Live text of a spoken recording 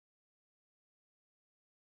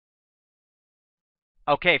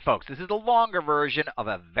Okay, folks, this is the longer version of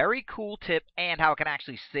a very cool tip and how it can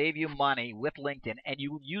actually save you money with LinkedIn. And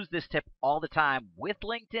you use this tip all the time with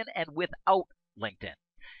LinkedIn and without LinkedIn.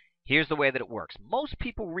 Here's the way that it works. Most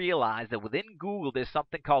people realize that within Google, there's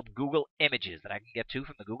something called Google Images that I can get to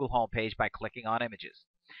from the Google homepage by clicking on Images.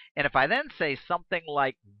 And if I then say something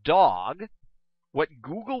like dog, what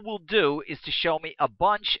Google will do is to show me a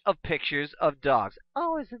bunch of pictures of dogs.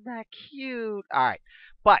 Oh, isn't that cute? All right.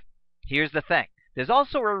 But here's the thing. There's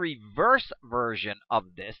also a reverse version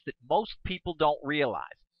of this that most people don't realize.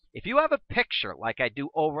 If you have a picture like I do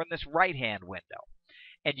over in this right-hand window,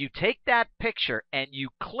 and you take that picture and you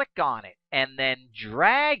click on it and then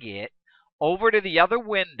drag it over to the other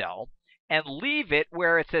window and leave it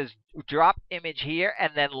where it says drop image here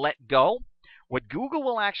and then let go, what Google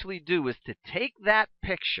will actually do is to take that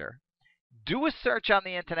picture, do a search on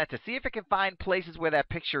the internet to see if it can find places where that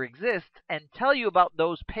picture exists and tell you about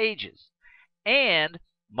those pages. And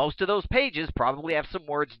most of those pages probably have some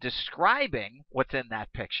words describing what's in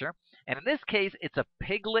that picture. And in this case, it's a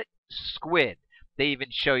piglet squid. They even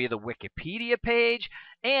show you the Wikipedia page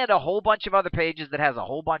and a whole bunch of other pages that has a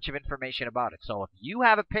whole bunch of information about it. So if you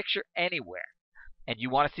have a picture anywhere and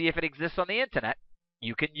you want to see if it exists on the internet,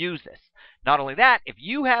 you can use this. Not only that, if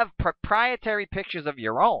you have proprietary pictures of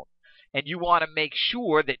your own and you want to make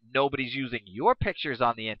sure that nobody's using your pictures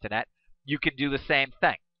on the internet, you can do the same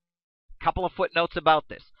thing. A couple of footnotes about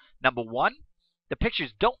this. Number one, the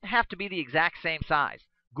pictures don't have to be the exact same size.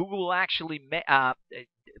 Google will actually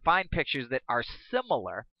find pictures that are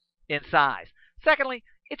similar in size. Secondly,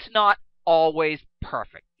 it's not always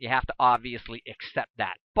perfect. You have to obviously accept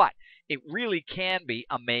that. But it really can be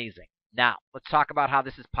amazing. Now, let's talk about how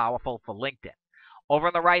this is powerful for LinkedIn. Over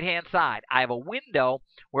on the right-hand side, I have a window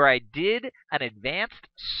where I did an advanced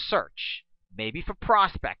search, maybe for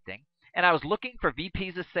prospecting, and I was looking for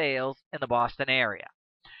VPs of sales in the Boston area.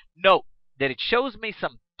 Note that it shows me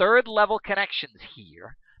some third-level connections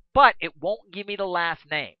here, but it won't give me the last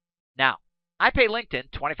name. Now, I pay LinkedIn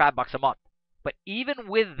 $25 a month, but even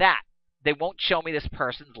with that, they won't show me this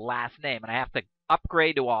person's last name, and I have to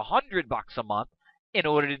upgrade to $100 a month in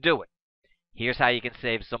order to do it. Here's how you can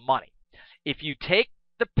save some money. If you take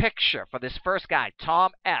the picture for this first guy,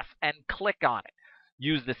 Tom S., and click on it,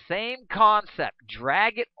 use the same concept,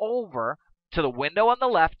 drag it over to the window on the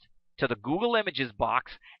left, to the Google Images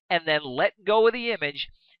box, and then let go of the image,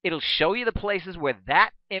 it'll show you the places where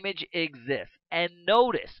that image exists. And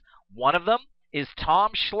notice, one of them is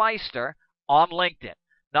Tom Schleister on LinkedIn.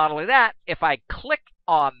 Not only that, if I click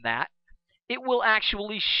on that, it will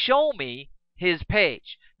actually show me his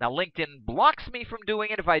page. Now, LinkedIn blocks me from doing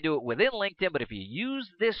it if I do it within LinkedIn, but if you use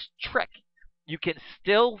this trick, you can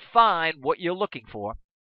still find what you're looking for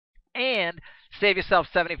and save yourself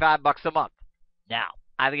 $75 a month. Now,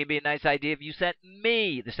 I think it'd be a nice idea if you sent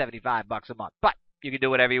me the $75 a month, but you can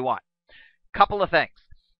do whatever you want. Couple of things.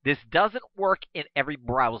 This doesn't work in every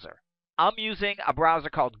browser. I'm using a browser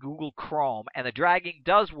called Google Chrome, and the dragging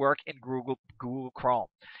does work in Google Chrome.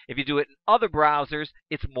 If you do it in other browsers,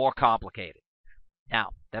 it's more complicated.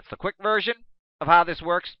 Now, that's the quick version of how this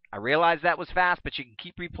works. I realize that was fast, but you can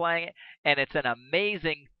keep replaying it, and it's an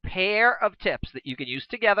amazing pair of tips that you can use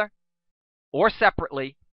together or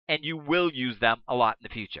separately, and you will use them a lot in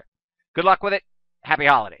the future. Good luck with it. Happy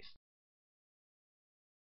holidays.